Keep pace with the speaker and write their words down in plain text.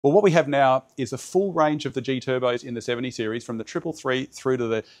Well, what we have now is a full range of the G turbos in the 70 series, from the 333 through to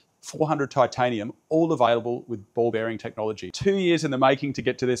the 400 titanium, all available with ball bearing technology. 2 years in the making to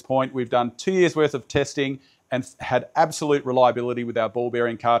get to this point. We've done 2 years worth of testing and had absolute reliability with our ball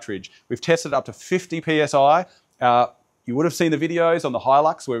bearing cartridge. We've tested up to 50 PSI. You would have seen the videos on the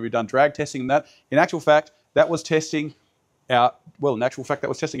Hilux where we've done drag testing and that. In actual fact, that was testing our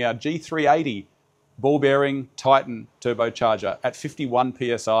G380 ball bearing Titan turbocharger at 51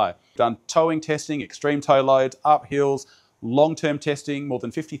 PSI. Done towing testing, extreme tow loads, up hills, long-term testing, more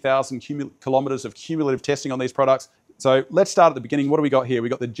than 50,000 kilometers of cumulative testing on these products. So let's start at the beginning. What do we got here? We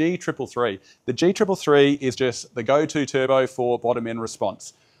got the G333. The G333 is just the go-to turbo for bottom end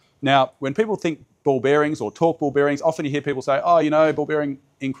response. Now, when people think ball bearings or torque ball bearings, often you hear people say, oh, you know, ball bearing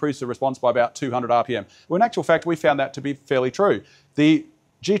increase the response by about 200 RPM. Well, in actual fact, we found that to be fairly true. The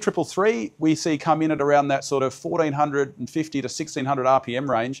G333 we see come in at around that sort of 1450 to 1600 RPM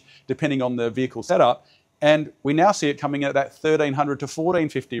range, depending on the vehicle setup. And we now see it coming in at that 1300 to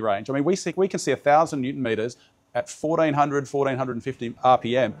 1450 range. I mean, we can see 1,000 Newton meters at 1400, 1450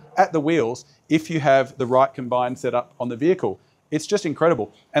 RPM at the wheels if you have the right combined setup on the vehicle. It's just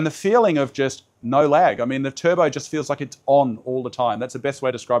incredible. And the feeling of just no lag. I mean, the turbo just feels like it's on all the time. That's the best way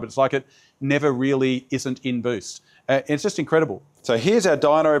to describe it. It's like it never really isn't in boost. It's just incredible. So here's our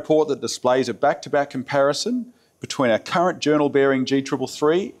dyno report that displays a back-to-back comparison between our current journal bearing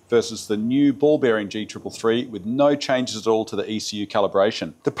G333 versus the new ball bearing G333 with no changes at all to the ECU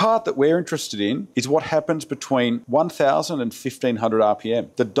calibration. The part that we're interested in is what happens between 1000 and 1500 RPM.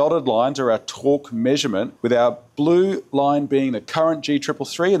 The dotted lines are our torque measurement, with our blue line being the current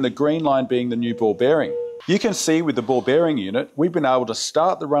G333 and the green line being the new ball bearing. You can see with the ball bearing unit, we've been able to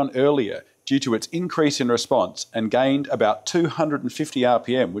start the run earlier due to its increase in response and gained about 250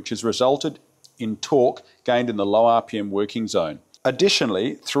 RPM, which has resulted in torque gained in the low RPM working zone.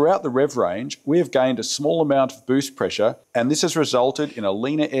 Additionally, throughout the rev range, we have gained a small amount of boost pressure, and this has resulted in a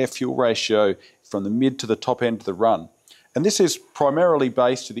leaner air-fuel ratio from the mid to the top end of the run. And this is primarily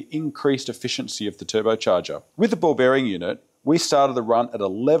based to the increased efficiency of the turbocharger. With the ball bearing unit, we started the run at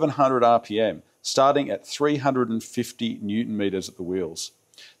 1100 RPM, starting at 350 Newton meters at the wheels.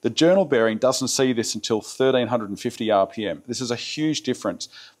 The journal bearing doesn't see this until 1350 RPM. This is a huge difference.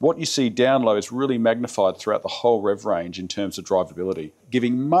 What you see down low is really magnified throughout the whole rev range in terms of drivability,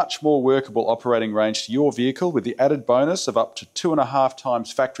 giving much more workable operating range to your vehicle with the added bonus of up to 2.5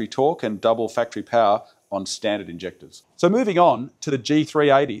 times factory torque and double factory power on standard injectors. So moving on to the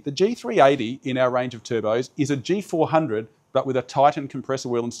G380. The G380 in our range of turbos is a G400 but with a Titan compressor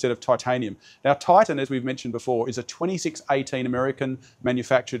wheel instead of titanium. Now, Titan, as we've mentioned before, is a 2618 American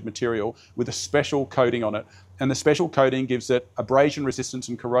manufactured material with a special coating on it. And the special coating gives it abrasion resistance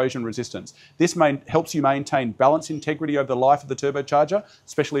and corrosion resistance. This helps you maintain balance integrity over the life of the turbocharger,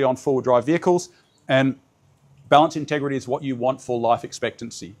 especially on four-wheel drive vehicles. And balance integrity is what you want for life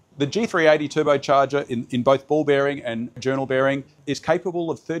expectancy. The G380 turbocharger in both ball bearing and journal bearing is capable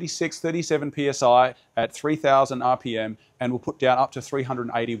of 36, 37 PSI at 3000 RPM and will put down up to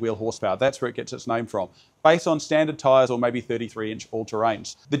 380 wheel horsepower. That's where it gets its name from, based on standard tyres or maybe 33-inch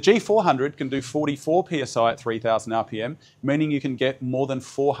all-terrains. The G400 can do 44 PSI at 3000 RPM, meaning you can get more than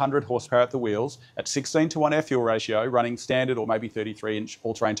 400 horsepower at the wheels at 16:1 air-fuel ratio, running standard or maybe 33-inch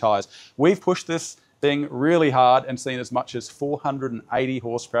all-terrain tyres. We've pushed this thing really hard and seen as much as 480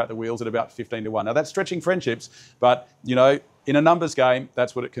 horsepower at the wheels at about 15:1. Now that's stretching friendships, but you know, in a numbers game,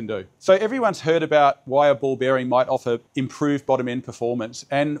 that's what it can do. So everyone's heard about why a ball bearing might offer improved bottom end performance.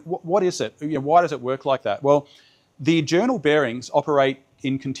 And what is it? You know, why does it work like that? Well, the journal bearings operate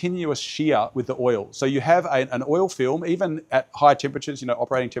in continuous shear with the oil. So you have an oil film, even at high temperatures, you know,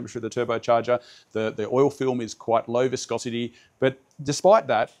 operating temperature of the turbocharger, the oil film is quite low viscosity, but despite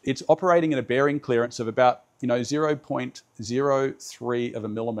that, it's operating at a bearing clearance of about, you know, 0.03 of a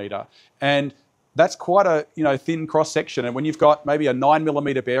millimeter. And that's quite a, you know, thin cross section. And when you've got maybe a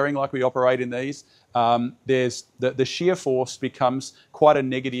 9mm bearing like we operate in these, there's the shear force becomes quite a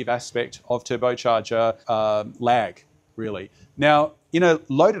negative aspect of turbocharger lag, really. Now, in a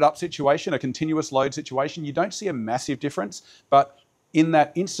loaded up situation, a continuous load situation, you don't see a massive difference, but in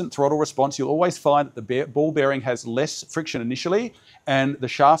that instant throttle response, you'll always find that the ball bearing has less friction initially, and the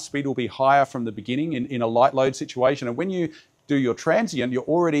shaft speed will be higher from the beginning in a light load situation. And when you do your transient, you're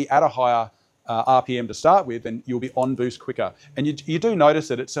already at a higher RPM to start with, and you'll be on boost quicker. And you do notice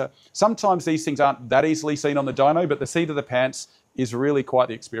that it's sometimes these things aren't that easily seen on the dyno, but the seat of the pants is really quite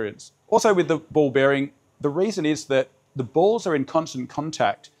the experience. Also with the ball bearing, the reason is that the balls are in constant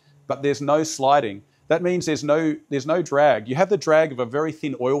contact, but there's no sliding. That means there's no drag. You have the drag of a very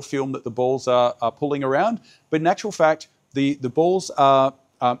thin oil film that the balls are pulling around, but in actual fact, the balls are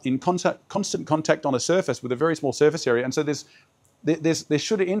in constant contact on a surface with a very small surface area, and so there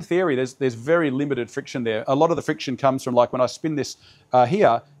should, in theory, there's very limited friction there. A lot of the friction comes from, like, when I spin this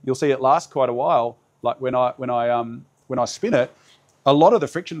here, you'll see it lasts quite a while. Like when I spin it, a lot of the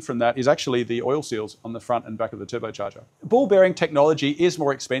friction from that is actually the oil seals on the front and back of the turbocharger. Ball bearing technology is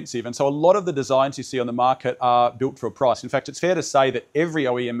more expensive, and so a lot of the designs you see on the market are built for a price. In fact, it's fair to say that every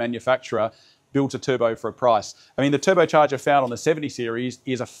OEM manufacturer built a turbo for a price. I mean, the turbocharger found on the 70 series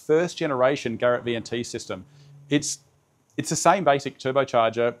is a first generation Garrett VNT system. It's the same basic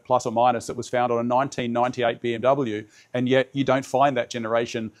turbocharger, plus or minus, that was found on a 1998 BMW, and yet you don't find that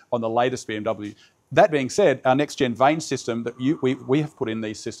generation on the latest BMW. That being said, our NEXTGEN VNT system that we have put in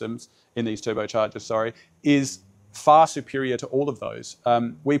these systems, in these turbochargers, sorry, is far superior to all of those.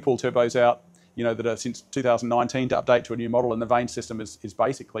 We pull turbos out, you know, that are since 2019 to update to a new model, and the VNT system is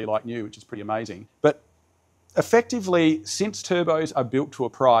basically like new, which is pretty amazing. But effectively, since turbos are built to a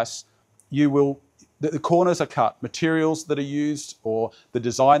price, the corners are cut. Materials that are used, or the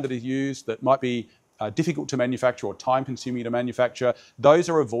design that is used that might be difficult to manufacture or time-consuming to manufacture, those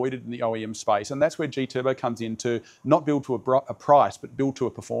are avoided in the OEM space, and that's where G-Turbo comes in, to not build to a price, but build to a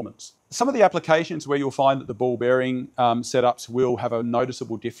performance. Some of the applications where you'll find that the ball bearing setups will have a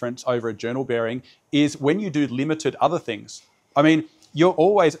noticeable difference over a journal bearing is when you do limited other things. I mean, you're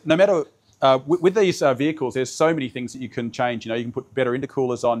always, no matter with these vehicles, there's so many things that you can change. You know, you can put better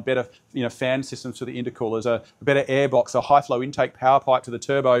intercoolers on, better fan systems for the intercoolers, a better airbox, a high flow intake power pipe to the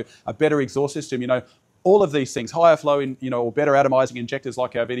turbo, a better exhaust system. You know, all of these things, higher flow in, or better atomizing injectors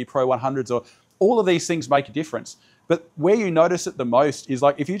like our VD Pro 100s, or all of these things make a difference. But where you notice it the most is,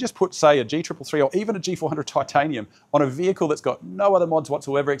 like, if you just put, say, a G333 or even a G400 titanium on a vehicle that's got no other mods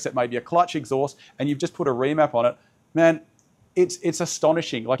whatsoever except maybe a clutch exhaust, and you've just put a remap on it, man, it's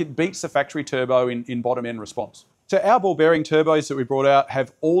astonishing. Like, it beats the factory turbo in bottom end response. So our ball bearing turbos that we brought out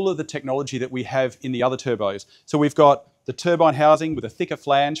have all of the technology that we have in the other turbos. So we've got the turbine housing with a thicker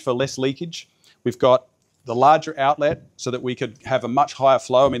flange for less leakage. We've got the larger outlet so that we could have a much higher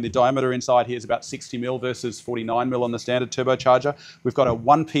flow. I mean, the diameter inside here is about 60 mil versus 49 mil on the standard turbocharger. We've got a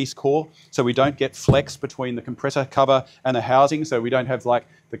one-piece core, so we don't get flex between the compressor cover and the housing, so we don't have, like,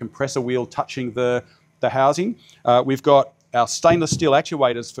 the compressor wheel touching the housing. We've got our stainless steel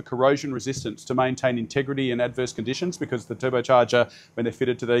actuators for corrosion resistance to maintain integrity in adverse conditions, because the turbocharger, when they're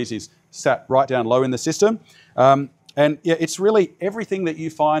fitted to these, is sat right down low in the system. And yeah, it's really everything that you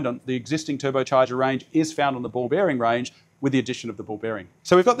find on the existing turbocharger range is found on the ball bearing range, with the addition of the ball bearing.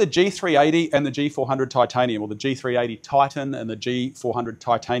 So we've got the G380 and the G400 titanium, or the G380 Titan and the G400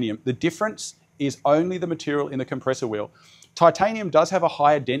 titanium. The difference is only the material in the compressor wheel. Titanium does have a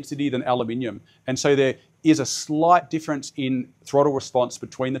higher density than aluminium, and so there is a slight difference in throttle response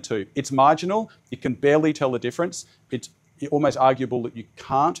between the two. It's marginal, you can barely tell the difference. It's almost arguable that you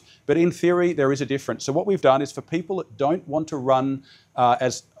can't, but in theory there is a difference. So what we've done is, for people that don't want to run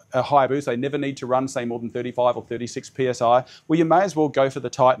as a high boost, they never need to run, say, more than 35 or 36 PSI, well, you may as well go for the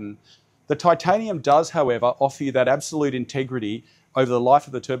Titan. The titanium does, however, offer you that absolute integrity over the life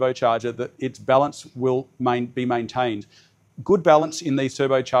of the turbocharger, that its balance will be maintained. Good balance in these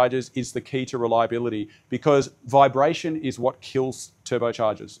turbochargers is the key to reliability, because vibration is what kills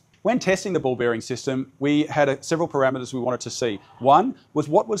turbochargers. When testing the ball bearing system, we had several parameters we wanted to see. One was,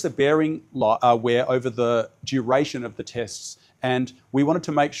 what was the bearing wear over the duration of the tests? And we wanted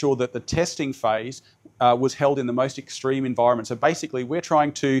to make sure that the testing phase was held in the most extreme environment. So basically, we're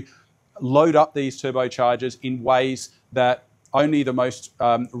trying to load up these turbochargers in ways that only the most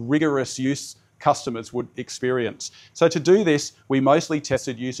rigorous use customers would experience. So to do this, we mostly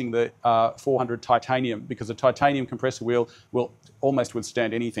tested using the 400 titanium, because the titanium compressor wheel will almost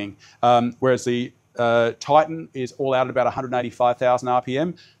withstand anything. Whereas the Titan is all out at about 185,000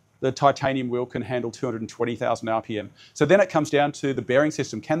 RPM. The titanium wheel can handle 220,000 RPM. So then it comes down to the bearing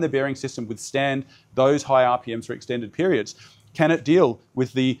system. Can the bearing system withstand those high RPMs for extended periods? Can it deal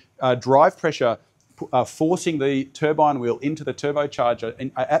with the drive pressure forcing the turbine wheel into the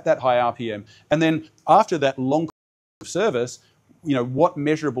turbocharger at that high RPM? And then after that long service, what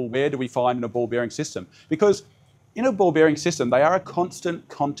measurable wear do we find in a ball bearing system? Because in a ball bearing system, they are a constant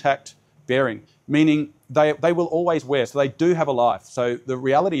contact bearing, meaning they will always wear, so they do have a life. So the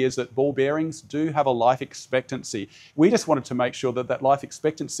reality is that ball bearings do have a life expectancy. We just wanted to make sure that that life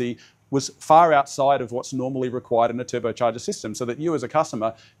expectancy was far outside of what's normally required in a turbocharger system, so that you as a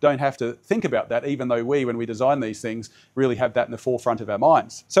customer don't have to think about that, even though we, when we design these things, really have that in the forefront of our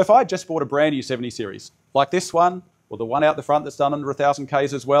minds. So if I just bought a brand new 70 series, like this one, or the one out the front that's done under 1,000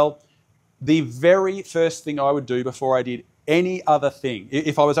 Ks as well, the very first thing I would do before I did any other thing,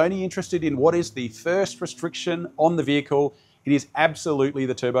 if I was only interested in what is the first restriction on the vehicle, It is absolutely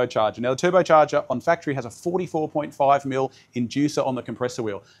the turbocharger. Now, the turbocharger on factory has a 44.5mm inducer on the compressor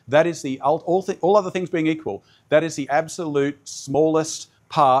wheel. That is the, all other things being equal, that is the absolute smallest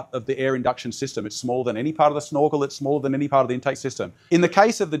part of the air induction system. It's smaller than any part of the snorkel, it's smaller than any part of the intake system. In the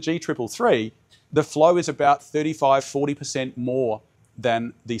case of the G333, the flow is about 35–40% more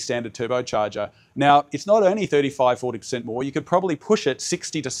than the standard turbocharger. Now, it's not only 35–40% more, you could probably push it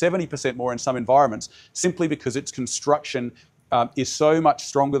 60–70% more in some environments, simply because its construction is so much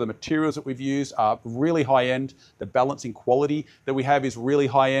stronger. The materials that we've used are really high end. The balancing quality that we have is really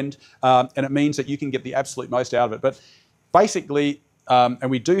high end, and it means that you can get the absolute most out of it. But basically, and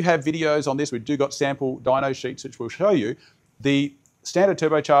we do have videos on this, we do got sample dyno sheets which we'll show you. The standard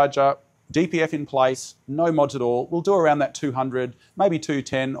turbocharger, DPF in place, no mods at all. We'll do around that 200, maybe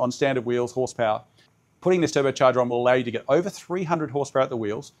 210 on standard wheels, horsepower. Putting this turbocharger on will allow you to get over 300 horsepower at the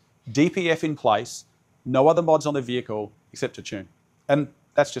wheels, DPF in place, no other mods on the vehicle except to tune. And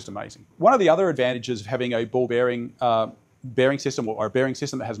that's just amazing. One of the other advantages of having a ball bearing system, or a bearing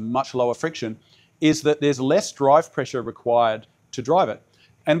system that has much lower friction, is that there's less drive pressure required to drive it.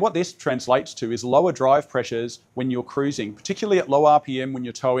 And what this translates to is lower drive pressures when you're cruising, particularly at low RPM when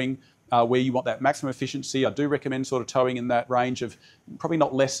you're towing, where you want that maximum efficiency. I do recommend sort of towing in that range of probably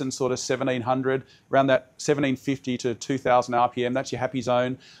not less than sort of 1700, around that 1750 to 2000 RPM. That's your happy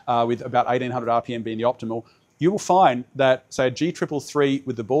zone, with about 1800 RPM being the optimal. You will find that, say, a G333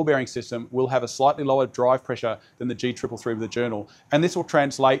 with the ball bearing system will have a slightly lower drive pressure than the G333 with the journal. And this will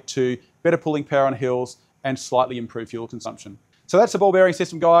translate to better pulling power on hills and slightly improved fuel consumption. So that's the ball bearing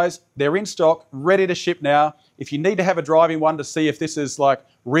system, guys. They're in stock, ready to ship now. If you need to have a driving one to see if this is like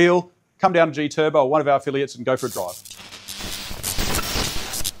real, come down to G Turbo or one of our affiliates and go for a drive.